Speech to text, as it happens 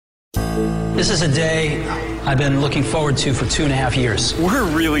This is a day I've been looking forward to for 2.5 years. We're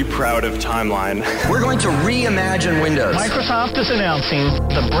really proud of Timeline. We're going to reimagine Windows. Microsoft is announcing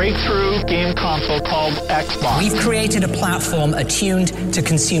the breakthrough game console called Xbox. We've created a platform attuned to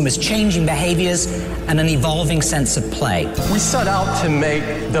consumers' changing behaviors and an evolving sense of play. We set out to make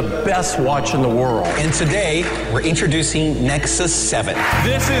the best watch in the world. And today, we're introducing Nexus 7.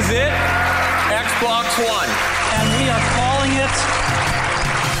 This is it, Xbox One. And we are calling it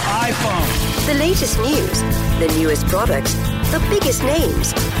iPhone. The latest news, the newest products, the biggest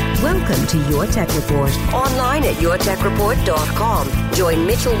names. Welcome to Your Tech Report. Online at YourTechReport.com. Join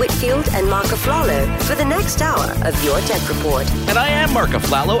Mitchell Whitfield and Mark Aflalo for the next hour of Your Tech Report. And I am Mark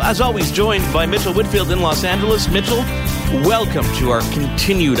Aflalo, as always joined by Mitchell Whitfield in Los Angeles. Mitchell, welcome to our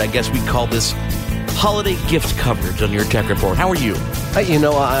continued, I guess we call this, holiday gift coverage on Your Tech Report. How are you?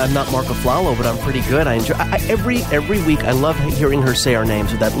 I'm not Mark Aflalo, but I'm pretty good. I enjoy every week. I love hearing her say our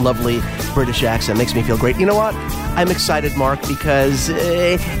names with that lovely British accent. It makes me feel great. You know what? I'm excited, Mark, because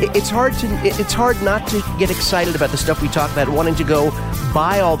it's hard not to get excited about the stuff we talk about, wanting to go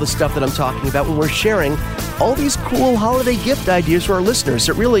buy all the stuff that I'm talking about when we're sharing all these cool holiday gift ideas for our listeners.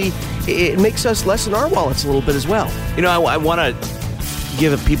 It makes us lessen our wallets a little bit as well. I want to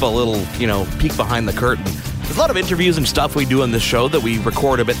give people a little, peek behind the curtain. There's a lot of interviews and stuff we do on this show that we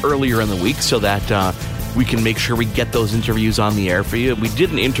record a bit earlier in the week so that we can make sure we get those interviews on the air for you. We did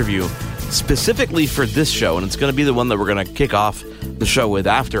an interview specifically for this show, and it's going to be the one that we're going to kick off the show with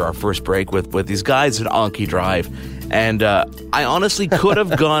after our first break with these guys at Anki Drive. And I honestly could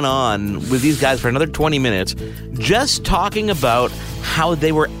have gone on with these guys for another 20 minutes just talking about how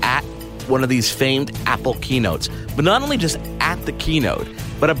they were at one of these famed Apple keynotes. But not only just at the keynote,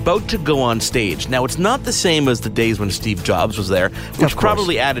 but about to go on stage. Now, it's not the same as the days when Steve Jobs was there, which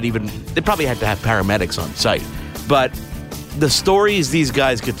probably they probably had to have paramedics on site. But the stories these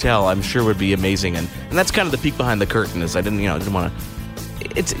guys could tell, I'm sure would be amazing. And that's kind of the peek behind the curtain is I didn't want to...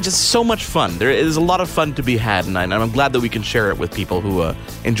 It's just so much fun. There is a lot of fun to be had, and I'm glad that we can share it with people who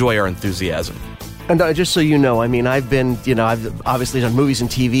enjoy our enthusiasm. And just so you know, I've obviously done movies and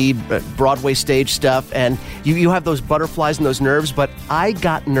TV, Broadway stage stuff, and you have those butterflies and those nerves, but I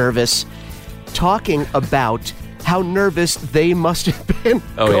got nervous talking about how nervous they must have been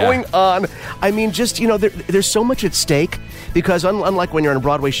going on. I mean, there's so much at stake. Because unlike when you're on a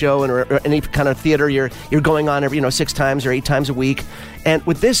Broadway show or any kind of theater, you're going on every 6 times or 8 times a week, and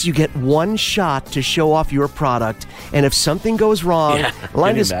with this you get one shot to show off your product, and if something goes wrong,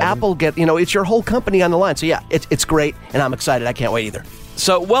 line does Apple get? It's your whole company on the line. So it's great, and I'm excited. I can't wait either.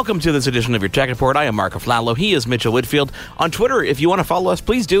 So welcome to this edition of Your Tech Report. I am Mark Aflalo. He is Mitchell Whitfield. On Twitter, if you want to follow us,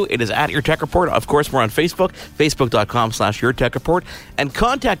 please do. It is at Your Tech Report. Of course, we're on Facebook, facebook.com/YourTechReport, and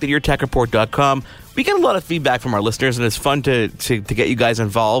contact at YourTechReport.com. We get a lot of feedback from our listeners, and it's fun to get you guys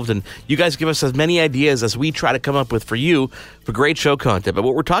involved, and you guys give us as many ideas as we try to come up with for you for great show content. But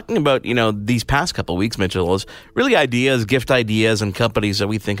what we're talking about, these past couple of weeks, Mitchell, is really ideas, gift ideas, and companies that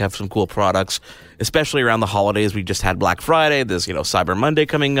we think have some cool products, especially around the holidays. We just had Black Friday, there's, Cyber Monday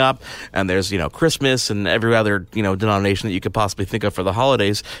coming up, and there's, Christmas and every other, denomination that you could possibly think of for the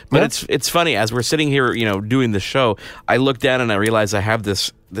holidays. But it's funny, as we're sitting here, doing the show, I look down and I realize I have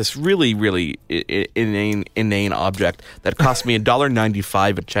this really, really inane object that cost me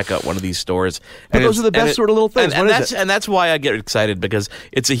 $1.95 at checkout one of these stores. But those are the best sort of little things. And that's why I get excited, because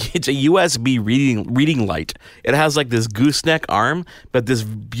it's a USB reading light. It has like this gooseneck arm, but this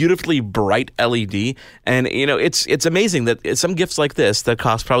beautifully bright LED. And it's amazing that some gifts like this that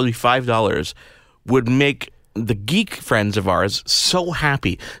cost probably $5 would make the geek friends of ours so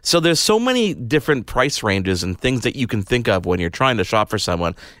happy. So there's so many different price ranges and things that you can think of when you're trying to shop for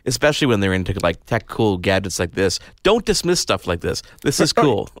someone, especially when they're into like tech cool gadgets like this. Don't dismiss stuff like this. This is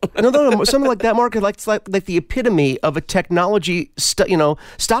cool. No. Something like that, Mark, it's like the epitome of a technology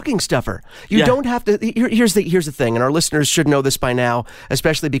stocking stuffer. You don't have to. Here's the thing, and our listeners should know this by now,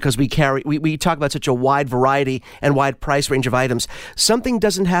 especially because we talk about such a wide variety and wide price range of items. Something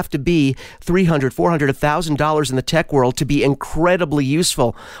doesn't have to be $300, $400, $1,000 in the tech world to be incredibly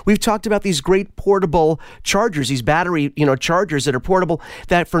useful. We've talked about these great portable chargers, these battery, chargers that are portable,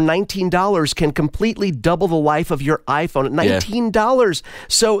 that for $19 can completely double the life of your iPhone at $19.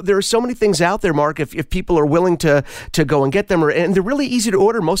 So there are so many things out there, Mark, if people are willing to go and get them, and they're really easy to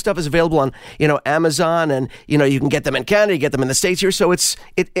order. Most stuff is available on, Amazon, and, you can get them in Canada, you get them in the States here. So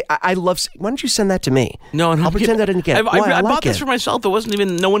I love, why don't you send that to me? No, I'll pretend I didn't get it. I bought this for myself. It wasn't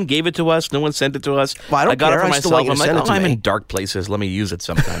even, no one gave it to us. No one sent it to us. Well, I don't care. got it there. for I still myself. want you to I'm send like, it to I'm me. in dark places. Let me use it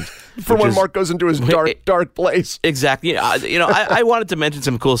sometimes. For when Mark goes into his dark place. Exactly. I wanted to mention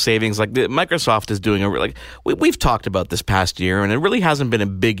some cool savings. Like Microsoft is doing we've talked about this past year, and it really hasn't been a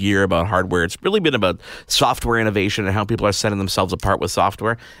big year about hardware. It's really been about software innovation and how people are setting themselves apart with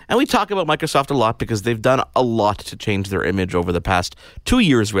software. And we talk about Microsoft a lot because they've done a lot to change their image over the past 2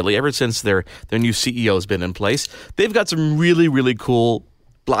 years, really, ever since their new CEO has been in place. They've got some really, really cool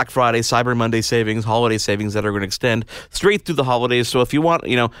Black Friday, Cyber Monday savings, holiday savings that are going to extend straight through the holidays. So if you want,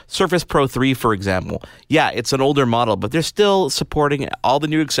 Surface Pro 3, for example, yeah, it's an older model, but they're still supporting all the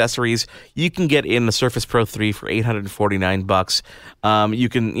new accessories. You can get in the Surface Pro 3 for $849. You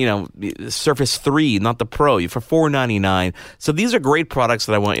can, Surface 3, not the Pro, for $499. So these are great products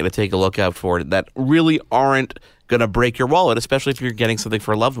that I want you to take a look out for that really aren't going to break your wallet, especially if you're getting something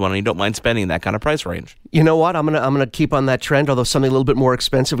for a loved one and you don't mind spending that kind of price range. You know what? I'm gonna keep on that trend, although something a little bit more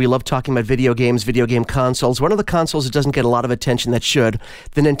expensive. We love talking about video games, video game consoles. One of the consoles that doesn't get a lot of attention that should,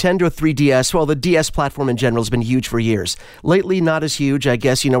 the Nintendo 3DS. Well, the DS platform in general has been huge for years. Lately, not as huge. I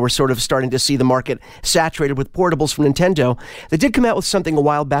guess, we're sort of starting to see the market saturated with portables from Nintendo. They did come out with something a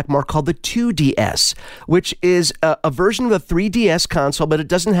while back, Mark, called the 2DS, which is a version of the 3DS console, but it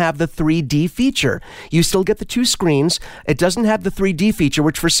doesn't have the 3D feature. You still get the two screens. It doesn't have the 3D feature,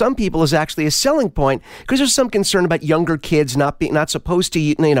 which for some people is actually a selling point because there's some concern about younger kids not supposed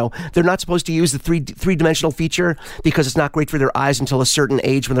to, they're not supposed to use the three-dimensional feature because it's not great for their eyes until a certain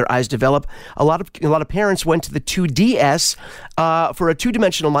age when their eyes develop. A lot of parents went to the 2DS for a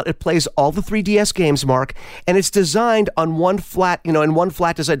two-dimensional model. It plays all the 3DS games, Mark, and it's designed on one flat, in one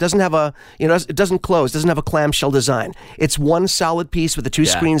flat design. It doesn't have it doesn't close, doesn't have a clamshell design. It's one solid piece with the two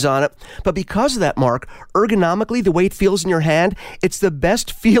screens on it. But because of that, Mark, ergonomically, the way it feels in your hand, it's the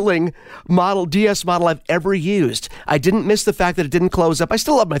best feeling DS model I've ever used. I didn't miss the fact that it didn't close up. I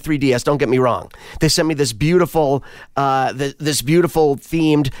still love my 3DS, don't get me wrong. They sent me this beautiful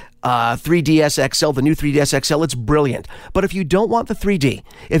themed 3DS XL, the new 3DS XL. It's brilliant. But if you don't want the 3D,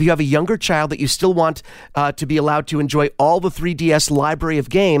 if you have a younger child that you still want to be allowed to enjoy all the 3DS library of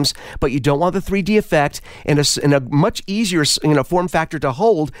games, but you don't want the 3D effect in a much easier form factor to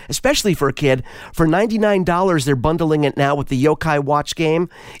hold, especially for a kid, for $99, they're bundling it now with the Yokai Watch game.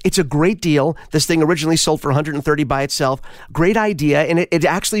 It's a great deal. This thing originally sold for $130 by itself. Great idea, and it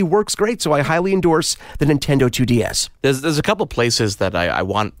actually works great, so I highly endorse the Nintendo 2DS. There's a couple places that I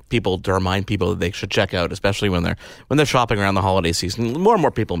want people to remind people that they should check out, especially when they're shopping around the holiday season. More and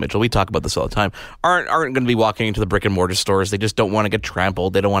more people, Mitchell, we talk about this all the time, aren't going to be walking into the brick and mortar stores. They just don't want to get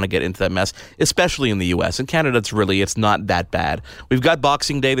trampled. They don't want to get into that mess, especially in the U.S. In Canada, it's not that bad. We've got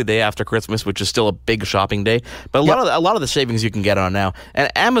Boxing Day, the day after Christmas, which is still a big shopping day, but a lot of the savings you can get on now.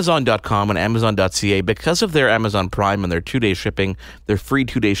 And Amazon.com and Amazon.ca, because of their Amazon Prime and their 2-day shipping, their free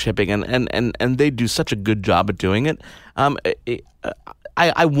 2-day shipping, and they do such a good job at doing it.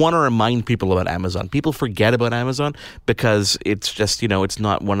 I want to remind people about Amazon. People forget about Amazon because it's just, it's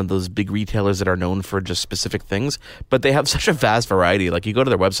not one of those big retailers that are known for just specific things, but they have such a vast variety. Like you go to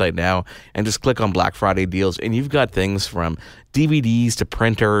their website now and just click on Black Friday deals and you've got things from DVDs to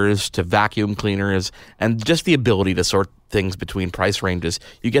printers to vacuum cleaners and just the ability to sort things between price ranges.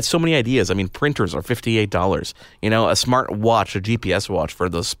 You get so many ideas. I mean, printers are $58. A smart watch, a GPS watch for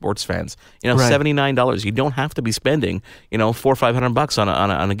those sports fans, right. $79. You don't have to be spending, $400 or $500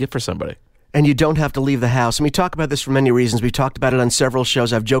 on a gift for somebody. And you don't have to leave the house. And we talk about this for many reasons. We've talked about it on several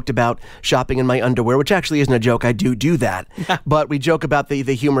shows. I've joked about shopping in my underwear, which actually isn't a joke. I do that. But we joke about the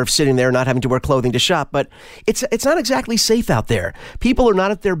humor of sitting there not having to wear clothing to shop. But it's not exactly safe out there. People are not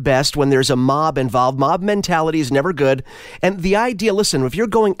at their best when there's a mob involved. Mob mentality is never good. And the idea, listen, if you're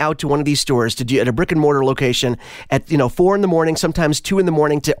going out to one of these stores at a brick and mortar location at 4 a.m, sometimes 2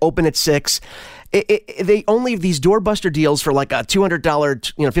 a.m, to open at 6, they only have these doorbuster deals for like a $200,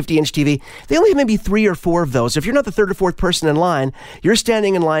 50-inch TV. They only have maybe 3 or 4 of those. If you're not the third or fourth person in line, you're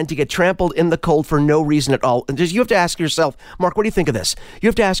standing in line to get trampled in the cold for no reason at all. And you have to ask yourself, Mark, what do you think of this? You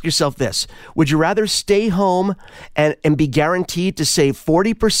have to ask yourself this. Would you rather stay home and be guaranteed to save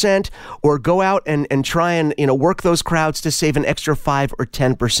 40% or go out and try and work those crowds to save an extra 5 or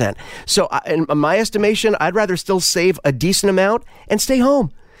 10%? So in my estimation, I'd rather still save a decent amount and stay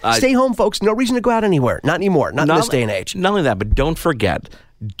home. Stay home, folks. No reason to go out anywhere. Not anymore. Not in this day and age. Not only that, but don't forget.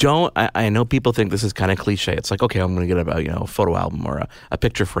 I know people think this is kind of cliche. It's like, okay, I'm going to get a photo album or a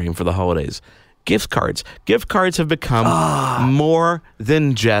picture frame for the holidays. Gift cards. Gift cards have become more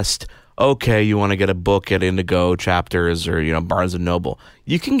than just, okay, you want to get a book at Indigo Chapters or Barnes & Noble.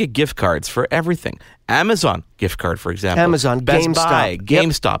 You can get gift cards for everything. Amazon gift card, for example. Amazon, Best GameStop. Buy,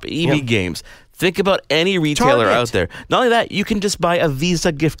 GameStop, EB Games. Think about any retailer out there. Not only that, you can just buy a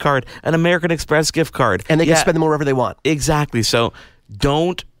Visa gift card, an American Express gift card. And they can spend them wherever they want. Exactly. So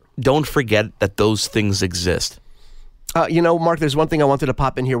don't forget that those things exist. Mark, there's one thing I wanted to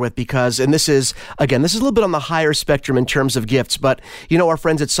pop in here with because, and this is a little bit on the higher spectrum in terms of gifts, but our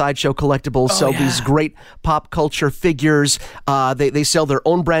friends at Sideshow Collectibles sell these great pop culture figures. They sell their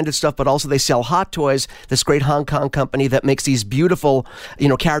own branded stuff, but also they sell Hot Toys, this great Hong Kong company that makes these beautiful,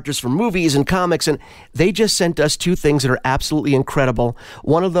 characters from movies and comics. And they just sent us two things that are absolutely incredible.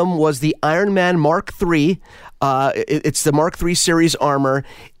 One of them was the Iron Man Mark III. It's the Mark III series armor.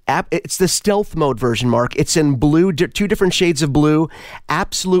 It's the stealth mode version, Mark. It's in blue, two different shades of blue.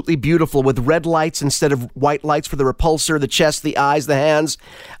 Absolutely beautiful with red lights instead of white lights for the repulsor, the chest, the eyes, the hands.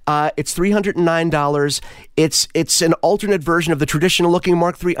 It's $309. It's an alternate version of the traditional looking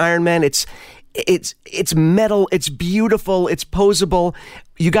Mark III Iron Man. It's metal. It's beautiful. It's posable.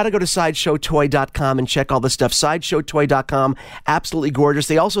 You got to go to SideshowToy.com and check all this stuff. SideshowToy.com, absolutely gorgeous.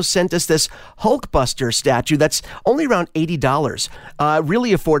 They also sent us this Hulkbuster statue that's only around $80.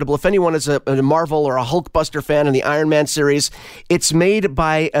 Really affordable. If anyone is a Marvel or a Hulkbuster fan in the Iron Man series, it's made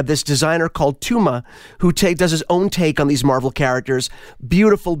by this designer called Tuma, who does his own take on these Marvel characters.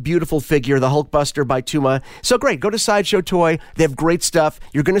 Beautiful, beautiful figure, the Hulkbuster by Tuma. So great. Go to Sideshow Toy. They have great stuff.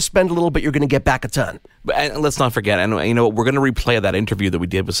 You're going to spend a little, but you're going to get back a ton. And let's not forget, and we're going to replay that interview that we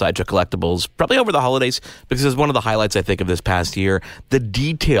did with Sideshow Collectibles probably over the holidays because it's one of the highlights I think of this past year. The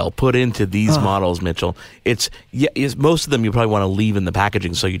detail put into these models, Mitchell. It's most of them you probably want to leave in the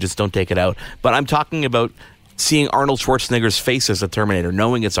packaging so you just don't take it out. But I'm talking about seeing Arnold Schwarzenegger's face as the Terminator,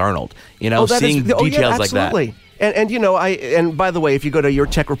 knowing it's Arnold. Seeing details like that. And by the way, if you go to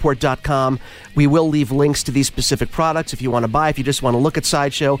YourTechReport.com, we will leave links to these specific products if you want to buy, if you just want to look at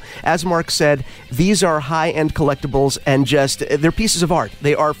Sideshow. As Mark said, these are high-end collectibles and they're pieces of art.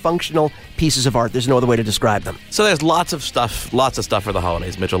 They are functional pieces of art. There's no other way to describe them. So there's lots of stuff for the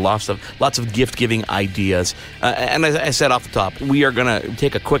holidays, Mitchell. Lots of gift-giving ideas. And as I said off the top, we are going to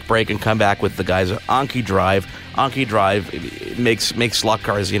take a quick break and come back with the guys at Anki Drive. Anki Drive makes slot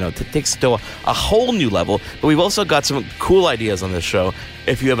cars, takes it to a whole new level. But we've also got some cool ideas on this show.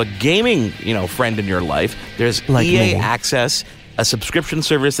 If you have a gaming, friend in your life, there's EA Access, a subscription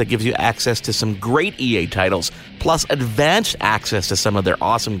service that gives you access to some great EA titles, plus advanced access to some of their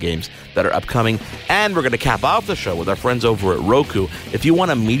awesome games that are upcoming. And we're going to cap off the show with our friends over at Roku. If you want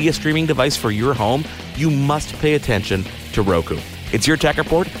a media streaming device for your home, you must pay attention to Roku. It's Your Tech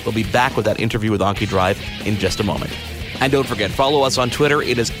Report. We'll be back with that interview with Anki Drive in just a moment. And don't forget, follow us on Twitter.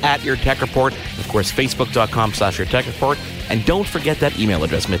 It is at Your Tech Report. Of course, Facebook.com/YourTechReport. And don't forget that email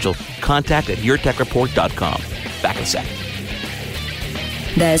address, Mitchell. contact@YourTechReport.com. Back in a sec.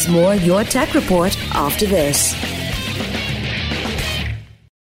 There's more Your Tech Report after this.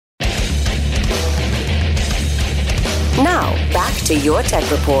 Now, back to Your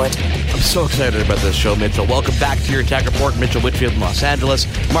Tech Report. I'm so excited about this show, Mitchell. Welcome back to Your Tech Report. Mitchell Whitfield in Los Angeles,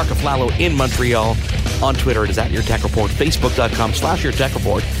 Mark Aflalo in Montreal. On Twitter, it is at Your Tech Report,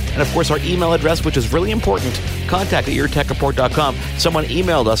 Facebook.com/YourTechReport. And of course, our email address, which is really important, contact@YourTechReport.com. Someone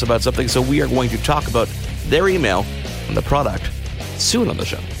emailed us about something, so we are going to talk about their email and the product soon on the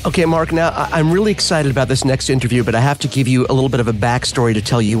show. Okay, Mark, now I'm really excited about this next interview, but I have to give you a little bit of a backstory to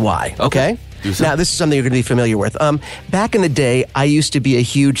tell you why, okay? Now, this is something you're going to be familiar with. Back in the day, I used to be a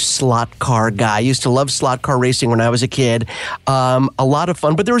huge slot car guy. I used to love slot car racing when I was a kid. A lot of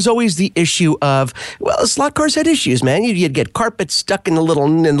fun, but there was always the issue of, slot cars had issues, man. You'd get carpet stuck in the little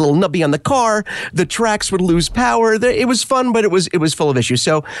nubby on the car. The tracks would lose power. It was fun, but it was full of issues.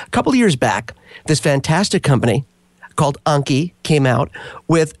 So a couple of years back, this fantastic company called Anki came out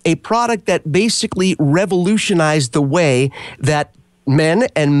with a product that basically revolutionized the way that men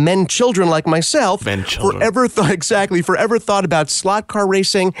and children like myself forever thought about slot car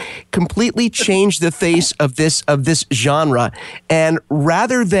racing, completely changed the face of this genre. And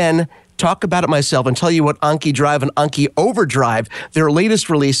rather than talk about it myself and tell you what Anki Drive and Anki Overdrive, their latest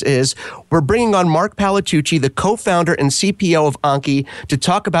release is, we're bringing on Mark Palatucci, the co-founder and CPO of Anki, to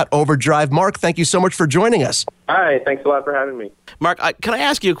talk about Overdrive. Mark, thank you so much for joining us. Hi, thanks a lot for having me. Mark, can I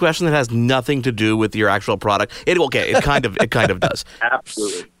ask you a question that has nothing to do with your actual product? It kind of does.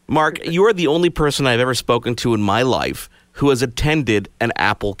 Absolutely. Mark, you are the only person I've ever spoken to in my life who has attended an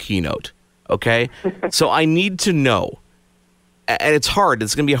Apple keynote, okay? So I need to know, and it's hard.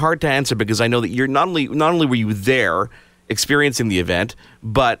 It's going to be hard to answer because I know that you're not only were you there experiencing the event,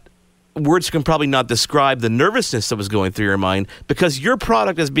 but words can probably not describe the nervousness that was going through your mind because your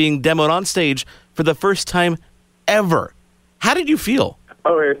product is being demoed on stage for the first time ever. How did you feel?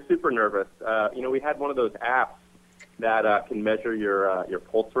 Oh, we were super nervous. We had one of those apps that can measure your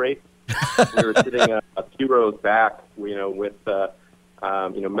pulse rate, We were sitting a few rows back, with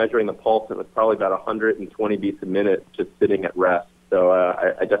measuring the pulse. It was probably about 120 beats a minute, just sitting at rest. So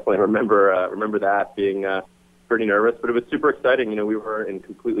I definitely remember that being pretty nervous, but it was super exciting. We were in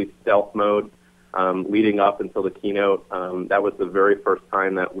completely stealth mode leading up until the keynote. That was the very first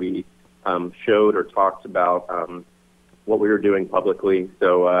time that we showed or talked about what we were doing publicly.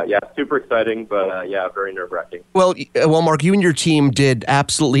 So, super exciting, but very nerve-wracking. Well, Mark, you and your team did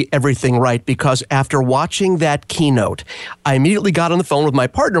absolutely everything right, because after watching that keynote, I immediately got on the phone with my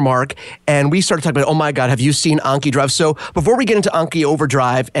partner, Mark, and we started talking about, oh my God, have you seen Anki Drive? So before we get into Anki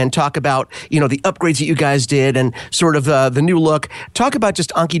Overdrive and talk about, the upgrades that you guys did and sort of the new look, talk about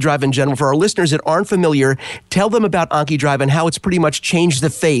just Anki Drive in general. For our listeners that aren't familiar, tell them about Anki Drive and how it's pretty much changed the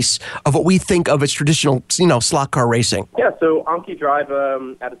face of what we think of as traditional, slot car racing. Yeah, so Anki Drive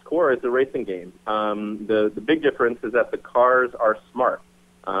at its core is a racing game. The big difference is that the cars are smart.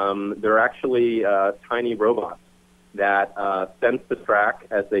 They're actually tiny robots that sense the track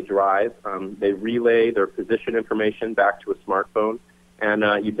as they drive. They relay their position information back to a smartphone, and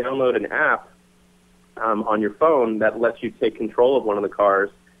you download an app on your phone that lets you take control of one of the cars.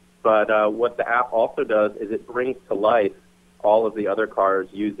 But what the app also does is it brings to life all of the other cars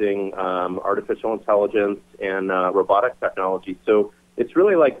using artificial intelligence and robotic technology. So it's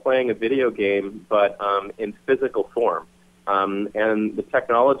really like playing a video game, but in physical form. And the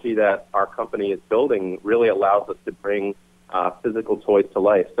technology that our company is building really allows us to bring physical toys to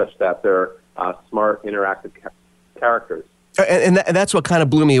life, such that they're smart, interactive characters. And that's what kind of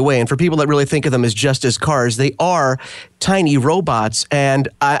blew me away. And for people that really think of them as just as cars, they are tiny robots. And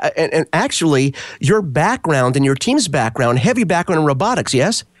actually, your background and your team's background, heavy background in robotics,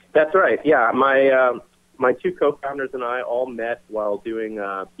 yes? That's right. Yeah, my two co-founders and I all met while doing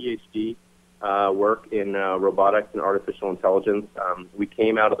PhD work in robotics and artificial intelligence. We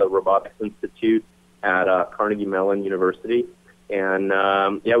came out of the Robotics Institute at Carnegie Mellon University. And,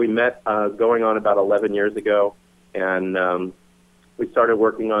 we met going on about 11 years ago. And we started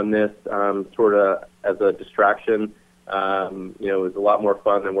working on this sort of as a distraction. It was a lot more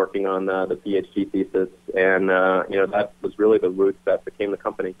fun than working on the PhD thesis. And, that was really the roots that became the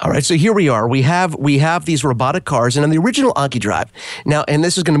company. All right, so here we are. We have these robotic cars, and on the original Anki Drive. Now, and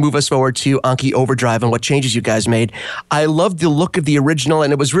this is going to move us forward to Anki Overdrive and what changes you guys made. I loved the look of the original,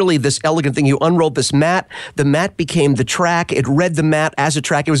 and it was really this elegant thing. You unrolled this mat. The mat became the track. It read the mat as a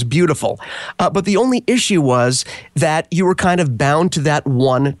track. It was beautiful. But the only issue was that you were kind of bound to that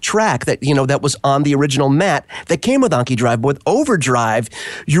one track that, that was on the original mat that came with Anki Drive. But with Overdrive,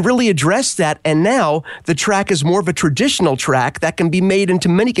 you really addressed that, and now the track is more of a traditional track that can be made into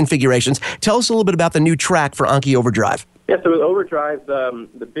many configurations. Tell us a little bit about the new track for Anki Overdrive. Yeah, so with Overdrive,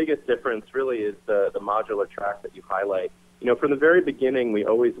 the biggest difference really is the modular track that you highlight. From the very beginning, we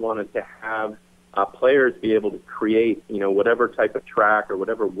always wanted to have players be able to create, whatever type of track or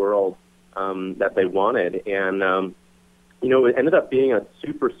whatever world that they wanted. And, it ended up being a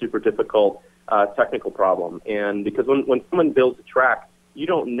super, super difficult technical problem. And because when someone builds a track, you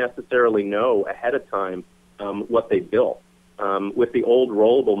don't necessarily know ahead of time what they built. With the old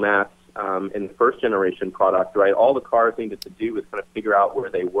rollable mats in the first generation product, right, all the cars needed to do was kind of figure out where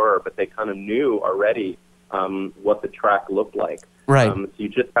they were, but they kind of knew already what the track looked like. Right. So you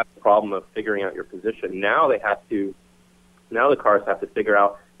just have the problem of figuring out your position. Now the cars have to figure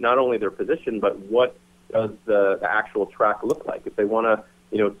out not only their position, but what does the actual track look like. If they want to,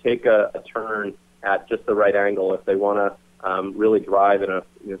 take a turn at just the right angle, if they want to really drive in a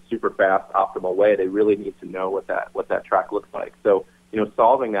super fast, optimal way, they really need to know what that track looks like. So,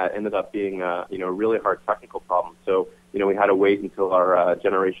 solving that ended up being a really hard technical problem. So, we had to wait until our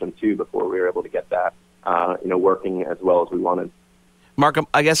generation 2 before we were able to get that, working as well as we wanted. Mark,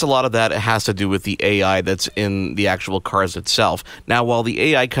 I guess a lot of that has to do with the AI that's in the actual cars itself. Now, while the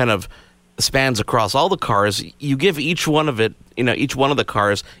AI kind of spans across all the cars, you give each one of the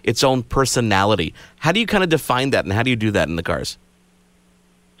cars its own personality. How do you kind of define that, and how do you do that in the cars?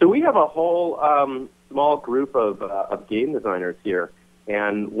 So we have a whole small group of game designers here,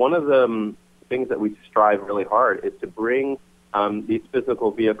 and one of the things that we strive really hard is to bring these physical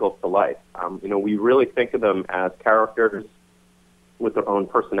vehicles to life. We really think of them as characters with their own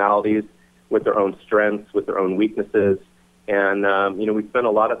personalities, with their own strengths, with their own weaknesses. And, we spend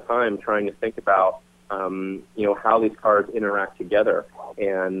a lot of time trying to think about, how these cars interact together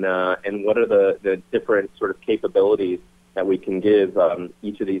and what are the different sort of capabilities that we can give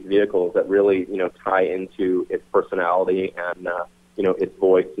each of these vehicles that really, tie into its personality and, its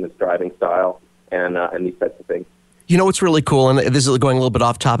voice and its driving style and these types of things. You know what's really cool, and this is going a little bit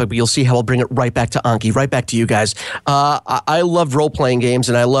off topic, but you'll see how I'll bring it right back to Anki, right back to you guys. I loved role-playing games,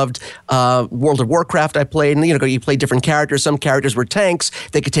 and I loved World of Warcraft I played, and you play different characters. Some characters were tanks.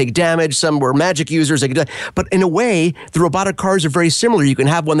 They could take damage. Some were magic users. But in a way, the robotic cars are very similar. You can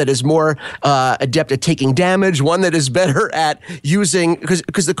have one that is more adept at taking damage, one that is better at using,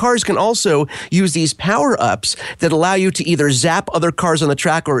 because the cars can also use these power-ups that allow you to either zap other cars on the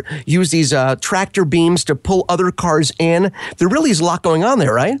track or use these tractor beams to pull other cars in. There really is a lot going on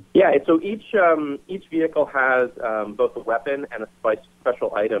there, right? Yeah, so each vehicle has both a weapon and a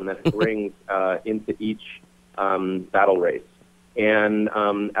special item that it brings into each battle race. And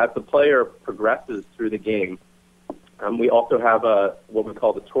as the player progresses through the game, we also have what we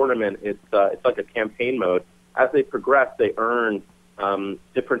call the tournament. It's like a campaign mode. As they progress, they earn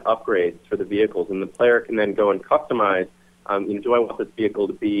different upgrades for the vehicles, and the player can then go and customize, do I want this vehicle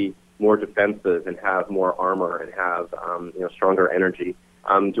to be more defensive and have more armor and have stronger energy?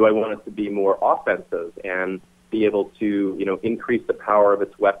 Do I want it to be more offensive and be able to increase the power of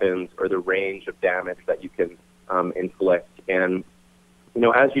its weapons or the range of damage that you can inflict? And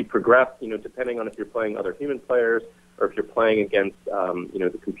as you progress, depending on if you're playing other human players or if you're playing against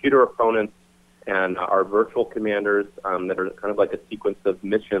the computer opponents and our virtual commanders that are kind of like a sequence of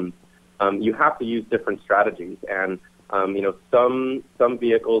missions, you have to use different strategies. And some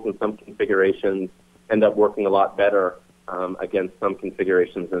vehicles and some configurations end up working a lot better against some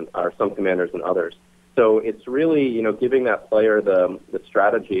configurations or some commanders than others. So it's really, giving that player the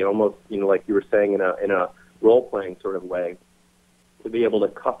strategy, almost, like you were saying, in a role-playing sort of way, to be able to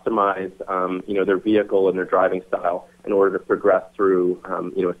customize, their vehicle and their driving style in order to progress through,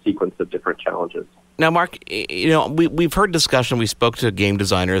 a sequence of different challenges. Now, Mark, we've heard discussion. We spoke to game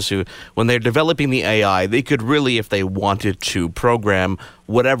designers who, when they're developing the AI, they could really, if they wanted to, program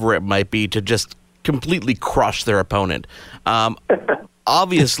whatever it might be to just completely crush their opponent.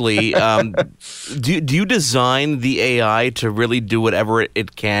 Obviously, do you design the AI to really do whatever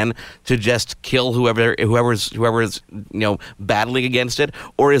it can to just kill whoever's battling against it,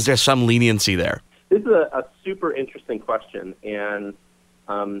 or is there some leniency there? This is a super interesting question, and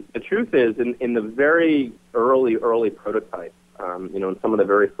the truth is, in the very early prototypes, in some of the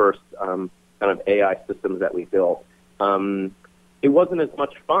very first kind of AI systems that we built, it wasn't as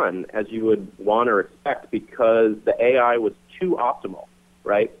much fun as you would want or expect because the AI was too optimal,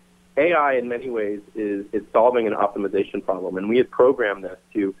 right? AI, in many ways, is solving an optimization problem, and we had programmed this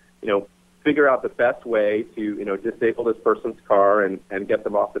to, figure out the best way to, disable this person's car and get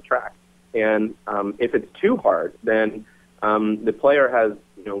them off the track. And if it's too hard, then the player has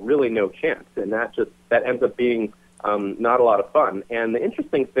really no chance, and that ends up being not a lot of fun. And the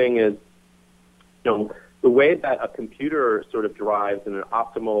interesting thing is, the way that a computer sort of drives in an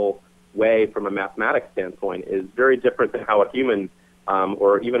optimal way from a mathematics standpoint is very different than how a human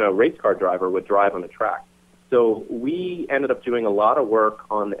or even a race car driver would drive on a track. So we ended up doing a lot of work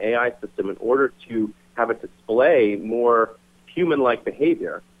on the AI system in order to have it display more human-like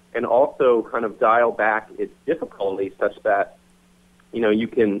behavior and also kind of dial back its difficulty such that you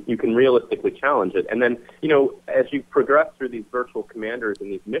can realistically challenge it. And then as you progress through these virtual commanders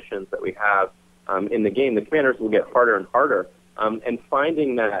and these missions that we have in the game, the commanders will get harder and harder. And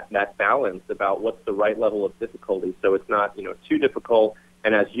finding that balance about what's the right level of difficulty, so it's not too difficult.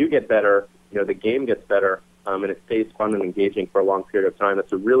 And as you get better, the game gets better, and it stays fun and engaging for a long period of time.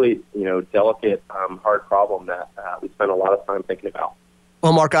 That's a really delicate, hard problem that we spend a lot of time thinking about.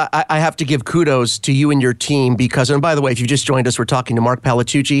 Well, Mark, I have to give kudos to you and your team because, and by the way, if you just joined us, we're talking to Mark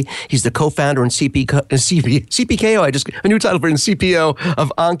Palatucci. He's the co-founder and CPKO, a new title for him, CPO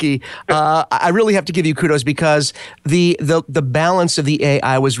of Anki. I really have to give you kudos because the balance of the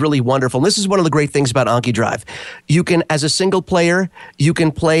AI was really wonderful. And this is one of the great things about Anki Drive. You can, as a single player, you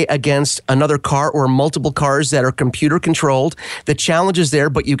can play against another car or multiple cars that are computer controlled. The challenge is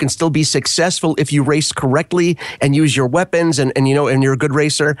there, but you can still be successful if you race correctly and use your weapons and you're a good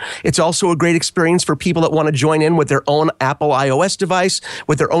racer. It's also a great experience for people that want to join in with their own Apple iOS device,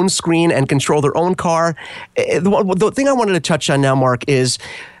 with their own screen and control their own car. The thing I wanted to touch on now, Mark, is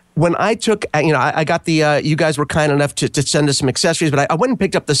when I took, I got the, you guys were kind enough to send us some accessories, but I went and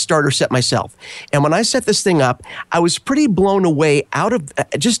picked up the starter set myself. And when I set this thing up, I was pretty blown away out of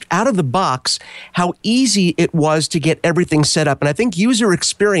the box how easy it was to get everything set up. And I think user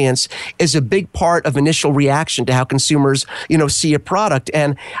experience is a big part of initial reaction to how consumers, see a product.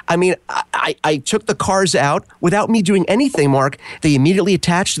 And I mean, I took the cars out without me doing anything, Mark. They immediately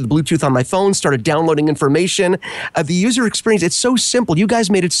attached to the Bluetooth on my phone, started downloading information. The user experience, it's so simple. You guys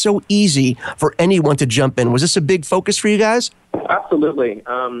made it so easy for anyone to jump in. Was this a big focus for you guys? Absolutely.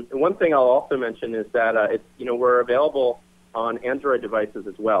 One thing I'll also mention is that we're available on Android devices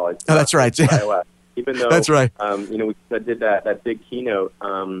as well. It's that's right. iOS. Even though that's right. We did that big keynote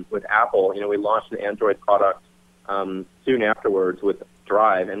with Apple. We launched an Android product soon afterwards with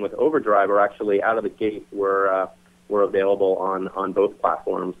Drive, and with Overdrive, we're actually out of the gate. We're available on both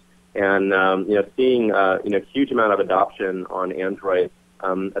platforms, and seeing huge amount of adoption on Android,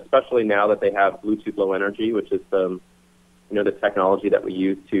 especially now that they have Bluetooth Low Energy, which is the technology that we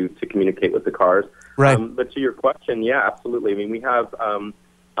use to communicate with the cars. Right. But to your question, yeah, absolutely. I mean, we have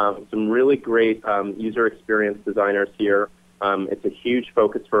some really great user experience designers here. It's a huge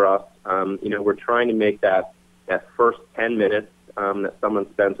focus for us. We're trying to make that first 10 minutes that someone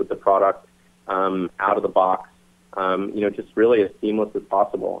spends with the product out of the box, just really as seamless as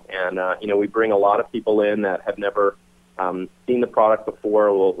possible. And, we bring a lot of people in that have never seen the product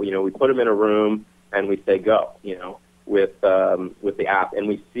before. We put them in a room and we say, go, with the app. And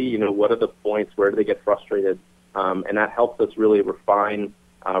we see, what are the points, where do they get frustrated? And that helps us really refine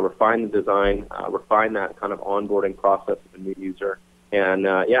the design, refine that kind of onboarding process of a new user. And,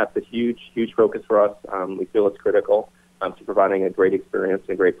 it's a huge, huge focus for us. We feel it's critical to providing a great experience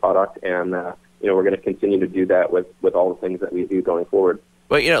and a great product. And, we're going to continue to do that with all the things that we do going forward.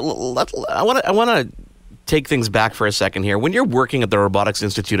 Well, I want to take things back for a second here. When you're working at the Robotics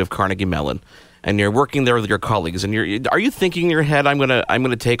Institute of Carnegie Mellon, and you're working there with your colleagues, and are you thinking in your head, I'm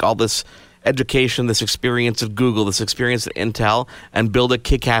gonna take all this education, this experience at Google, this experience at Intel, and build a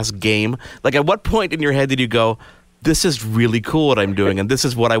kick-ass game? Like, at what point in your head did you go, this is really cool what I'm doing, and this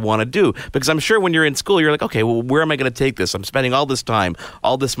is what I want to do? Because I'm sure when you're in school, you're like, okay, well, where am I going to take this? I'm spending all this time,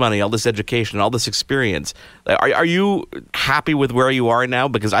 all this money, all this education, all this experience. Are you happy with where you are now?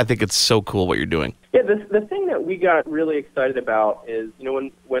 Because I think it's so cool what you're doing. Yeah, the thing that we got really excited about is,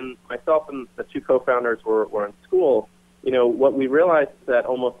 when myself and the two co-founders were in school, what we realized is that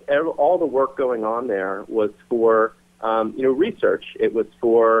almost all the work going on there was for, research. It was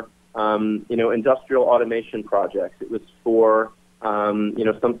for, industrial automation projects. It was for,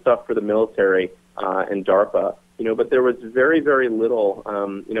 some stuff for the military and DARPA. But there was very, very little,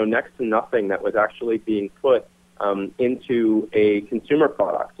 next to nothing that was actually being put into a consumer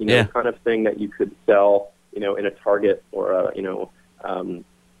product, kind of thing that you could sell, in a Target or a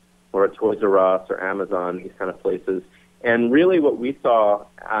Toys R Us or Amazon, these kind of places. And really what we saw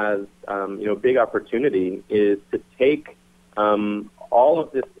as, a big opportunity is to take all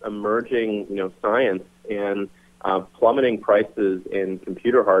of this emerging, science and plummeting prices in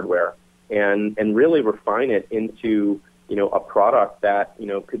computer hardware and really refine it into, a product that,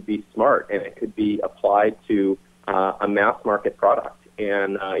 could be smart and it could be applied to a mass market product.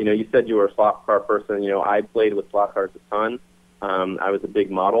 And, you said you were a slot car person. I played with slot cars a ton. I was a big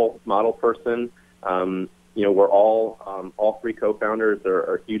model person. We're all three co-founders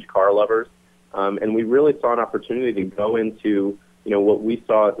are huge car lovers. And we really saw an opportunity to go into, what we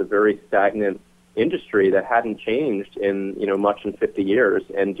saw as a very stagnant industry that hadn't changed in, much in 50 years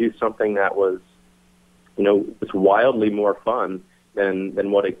and do something that was, was wildly more fun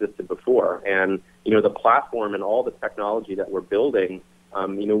than what existed before. And, the platform and all the technology that we're building,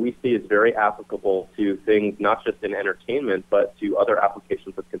 we see is very applicable to things not just in entertainment, but to other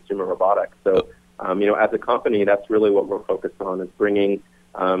applications of consumer robotics. So, as a company, that's really what we're focused on is bringing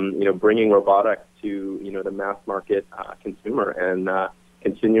robotics to, the mass market consumer and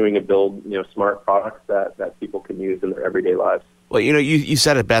continuing to build, smart products that people can use in their everyday lives. Well, you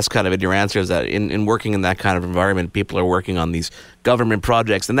said it best kind of in your answers that in working in that kind of environment, people are working on these government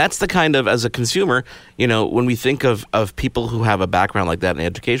projects. And that's the kind of, as a consumer, when we think of people who have a background like that and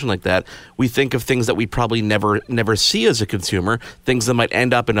education like that, we think of things that we probably never see as a consumer, things that might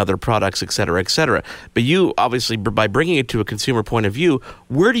end up in other products, et cetera, et cetera. But you, obviously, by bringing it to a consumer point of view,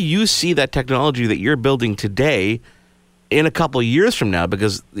 where do you see that technology that you're building today in a couple of years from now?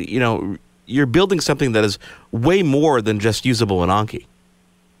 Because, you're building something that is way more than just usable in Anki.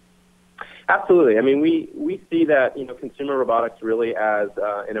 Absolutely. I mean, we see that, consumer robotics really as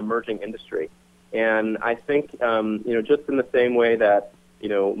an emerging industry. And I think, just in the same way that,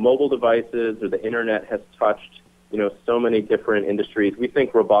 mobile devices or the internet has touched, so many different industries, we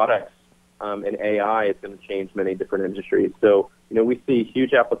think robotics and AI is going to change many different industries. So, we see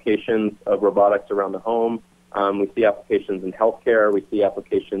huge applications of robotics around the home. We see applications in healthcare. We see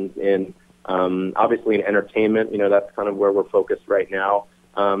applications in obviously in entertainment, that's kind of where we're focused right now.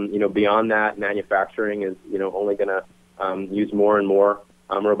 Beyond that, manufacturing is, only going to use more and more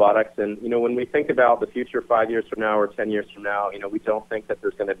robotics. And, when we think about the future 5 years from now or 10 years from now, we don't think that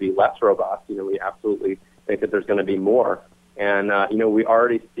there's going to be less robots. We absolutely think that there's going to be more. And, we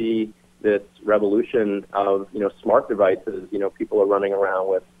already see this revolution of, smart devices. People are running around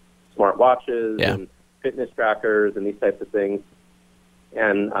with smart watches and fitness trackers and these types of things.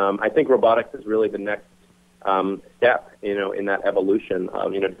 And I think robotics is really the next step, in that evolution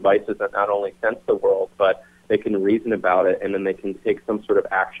of, devices that not only sense the world, but they can reason about it, and then they can take some sort of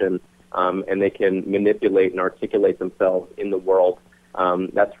action, and they can manipulate and articulate themselves in the world.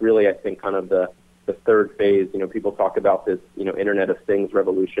 That's really, I think, kind of the third phase. People talk about this, Internet of Things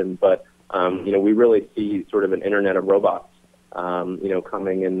revolution, but, we really see sort of an Internet of robots,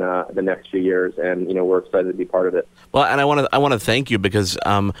 coming in the next few years, and we're excited to be part of it. Well, and I want to thank you because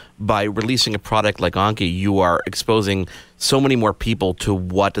by releasing a product like Anki, you are exposing so many more people to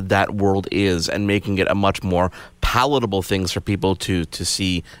what that world is and making it a much more palatable thing for people to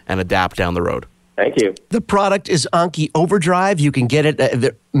see and adapt down the road. Thank you. The product is Anki Overdrive. You can get it at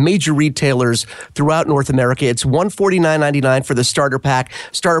the major retailers throughout North America. It's $149.99 for the starter pack.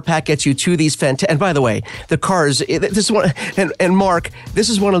 Starter pack gets you two of these fantastic. And by the way, the cars. This is one. And Mark, this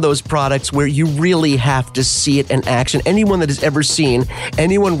is one of those products where you really have to see it in action. Anyone that has ever seen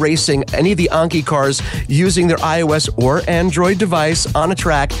anyone racing any of the Anki cars using their iOS or Android device on a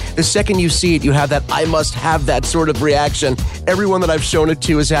track, the second you see it, you have that I must have that sort of reaction. Everyone that I've shown it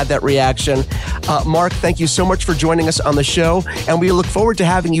to has had that reaction. Mark, thank you so much for joining us on the show, and we look forward to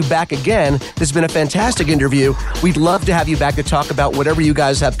having you back again. This has been a fantastic interview. We'd love to have you back to talk about whatever you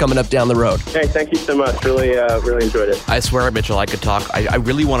guys have coming up down the road. Hey, thank you so much. Really enjoyed it. I swear, Mitchell, I could talk. I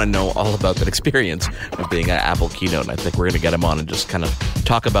really want to know all about that experience of being at Apple keynote, and I think we're going to get him on and just kind of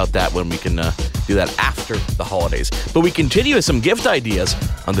talk about that when we can do that after the holidays. But we continue with some gift ideas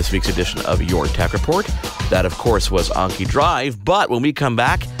on this week's edition of Your Tech Report. That, of course, was Anki Drive, but when we come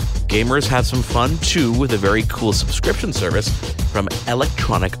back, gamers have some fun, too, with a very cool subscription service from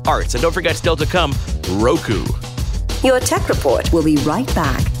Electronic Arts. And don't forget, still to come, Roku. Your Tech Report will be right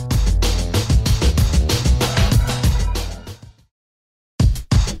back.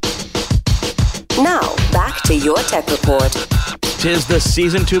 Now, back to Your Tech Report. 'Tis the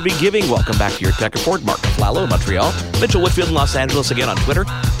season to be giving. Welcome back to Your Tech Report. Mark Aflalo in Montreal. Mitchell Whitfield in Los Angeles, again on Twitter,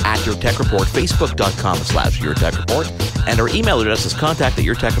 at Your Tech Report, Facebook.com/Your Tech Report. And our email address is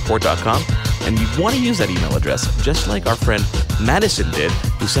contact@YourTechReport.com. And you want to use that email address, just like our friend Madison did,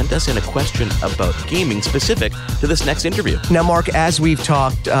 who sent us in a question about gaming specific to this next interview. Now, Mark, as we've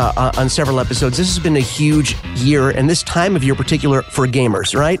talked on several episodes, this has been a huge year, and this time of year particular for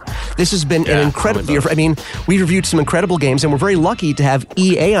gamers, right? This has been an incredible year. I mean, we reviewed some incredible games, and we're very lucky to have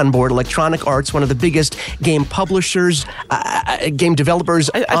EA on board, Electronic Arts, one of the biggest game publishers, game developers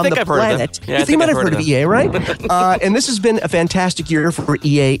on the planet. Yeah, you might have heard of EA, right? And this has been a fantastic year for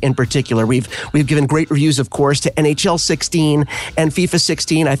EA in particular. We've given great reviews, of course, to NHL 16 and FIFA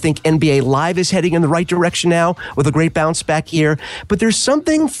 16. I think NBA Live is heading in the right direction now with a great bounce back year. But there's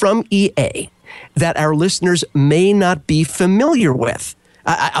something from EA that our listeners may not be familiar with.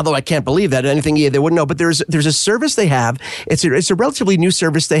 Although I can't believe that anything EA they wouldn't know, but there's a service they have. It's a relatively new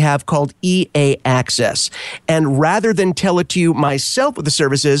service they have called EA Access. And rather than tell it to you myself what the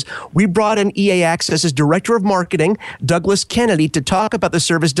service is, we brought in EA Access's Director of Marketing, Douglas Kennedy, to talk about the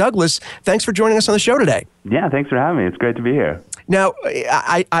service. Douglas, thanks for joining us on the show today. Yeah, thanks for having me. It's great to be here. Now,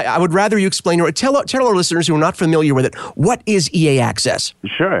 I would rather you explain, or tell our listeners who are not familiar with it, what is EA Access?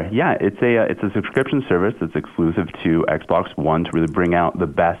 Sure. Yeah, it's a subscription service that's exclusive to Xbox One to really bring out the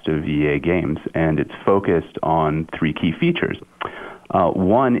best of EA games, and it's focused on three key features.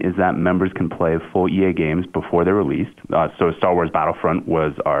 One is that members can play full EA games before they're released. So Star Wars Battlefront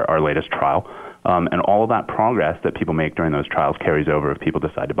was our latest trial. And all of that progress that people make during those trials carries over if people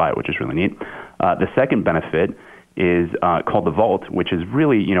decide to buy it, which is really neat. The second benefit is called the Vault, which is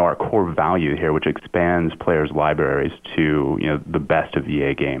really, our core value here, which expands players' libraries to, the best of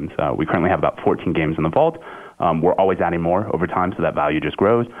EA games. We currently have about 14 games in the Vault. We're always adding more over time, so that value just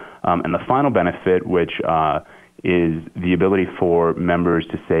grows. And the final benefit, which is the ability for members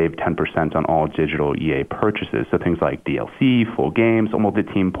to save 10% on all digital EA purchases. So things like DLC, full games,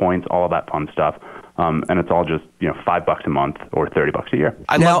 multi-team points, all of that fun stuff. And it's all just $5 a month or $30 a year.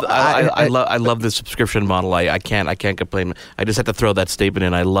 I love the subscription model. I can't complain. I just have to throw that statement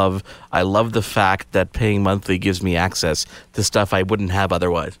in. I love the fact that paying monthly gives me access to stuff I wouldn't have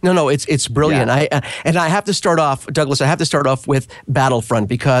otherwise. No, it's brilliant. Yeah. I have to start off, Douglas. I have to start off with Battlefront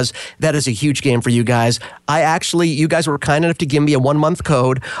because that is a huge game for you guys. You guys were kind enough to give me a 1-month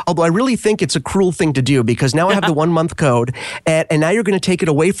code. Although I really think it's a cruel thing to do because now I have the 1-month code, and now you're going to take it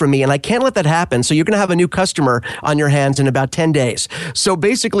away from me, and I can't let that happen. So you're going going to have a new customer on your hands in about 10 days. So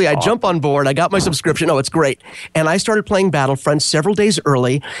basically, I jump on board. I got my subscription. Oh, it's great. And I started playing Battlefront several days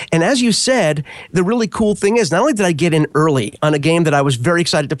early. And as you said, the really cool thing is not only did I get in early on a game that I was very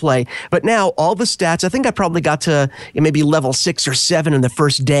excited to play, but now all the stats, I think I probably got to maybe level 6 or 7 in the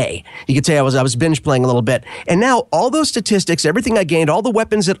first day. You could say I was binge playing a little bit. And now all those statistics, everything I gained, all the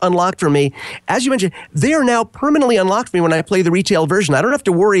weapons that unlocked for me, as you mentioned, they are now permanently unlocked for me when I play the retail version. I don't have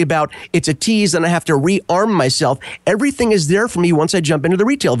to worry about it's a tease and I have to rearm myself. Everything is there for me once I jump into the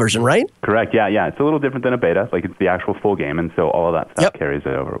retail version, right? Correct. Yeah. It's a little different than a beta. Like, it's the actual full game, and so all of that stuff carries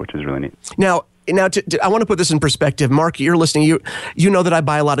it over, which is really neat. Now, I want to put this in perspective. Mark, you're listening. You know that I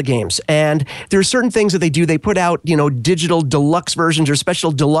buy a lot of games, and there are certain things that they do. They put out, digital deluxe versions or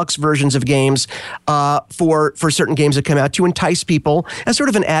special deluxe versions of games for certain games that come out to entice people as sort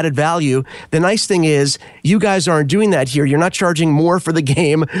of an added value. The nice thing is you guys aren't doing that here. You're not charging more for the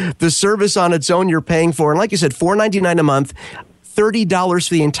game. The service on its own you're paying for, and like you said, $4.99 a month. $30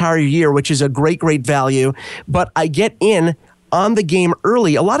 for the entire year, which is a great, great value. But I get in on the game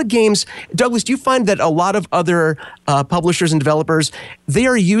early. A lot of games, Douglas, do you find that a lot of other publishers and developers, they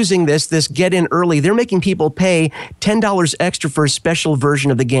are using this get in early? They're making people pay $10 extra for a special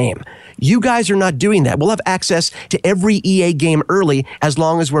version of the game. You guys are not doing that. We'll have access to every EA game early as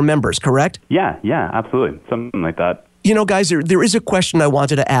long as we're members, correct? Yeah, absolutely. Something like that. Guys, there is a question I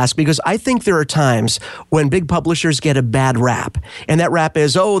wanted to ask, because I think there are times when big publishers get a bad rap. And that rap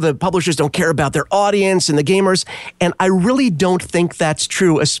is, the publishers don't care about their audience and the gamers. And I really don't think that's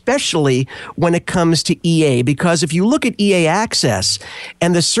true, especially when it comes to EA. Because if you look at EA Access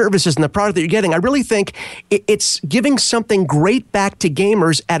and the services and the product that you're getting, I really think it's giving something great back to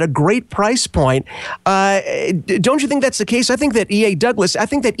gamers at a great price point. Don't you think that's the case? I think that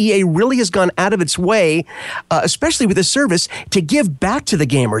EA really has gone out of its way, especially with the service, to give back to the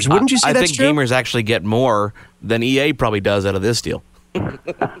gamers. Wouldn't you say that's true? I think gamers actually get more than EA probably does out of this deal.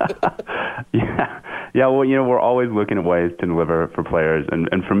 Yeah. Well, we're always looking at ways to deliver for players,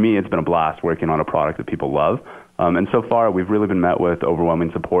 and for me, it's been a blast working on a product that people love. And so far, we've really been met with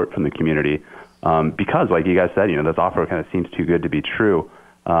overwhelming support from the community because, like you guys said, this offer kind of seems too good to be true.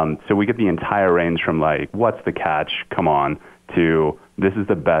 So we get the entire range from what's the catch? Come on, to this is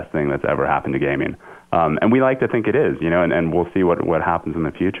the best thing that's ever happened to gaming. And we like to think it is, and we'll see what happens in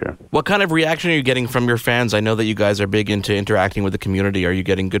the future. What kind of reaction are you getting from your fans? I know that you guys are big into interacting with the community. Are you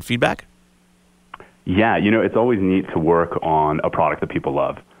getting good feedback? Yeah, it's always neat to work on a product that people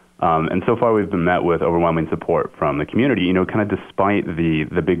love. And so far we've been met with overwhelming support from the community, kind of despite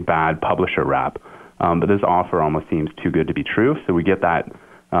the big bad publisher rap. But this offer almost seems too good to be true. So we get that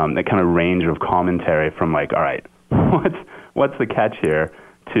kind of range of commentary from all right, what's the catch here?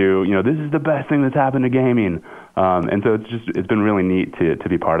 To, this is the best thing that's happened to gaming. And so it's been really neat to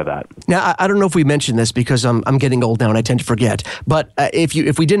be part of that. Now, I don't know if we mentioned this because I'm getting old now and I tend to forget. But if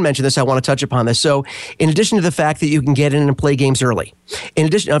we didn't mention this, I want to touch upon this. So in addition to the fact that you can get in and play games early, in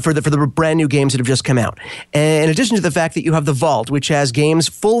addition for the brand new games that have just come out, and in addition to the fact that you have the Vault, which has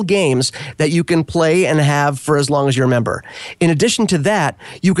full games that you can play and have for as long as you're a member. In addition to that,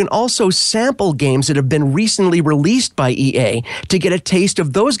 you can also sample games that have been recently released by EA to get a taste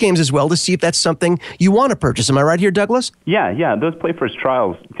of those games as well, to see if that's something you want to purchase. Am I right here, Douglas? Yeah. Those Play First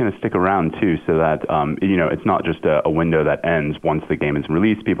trials kind of stick around too, so that it's not just a window that ends once the game is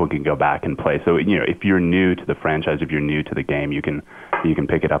released. People can go back and play. So if you're new to the franchise, if you're new to the game, you can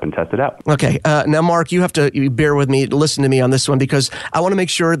pick it up and test it out. Okay. Now, Mark, you have to bear with me, listen to me on this one, because I want to make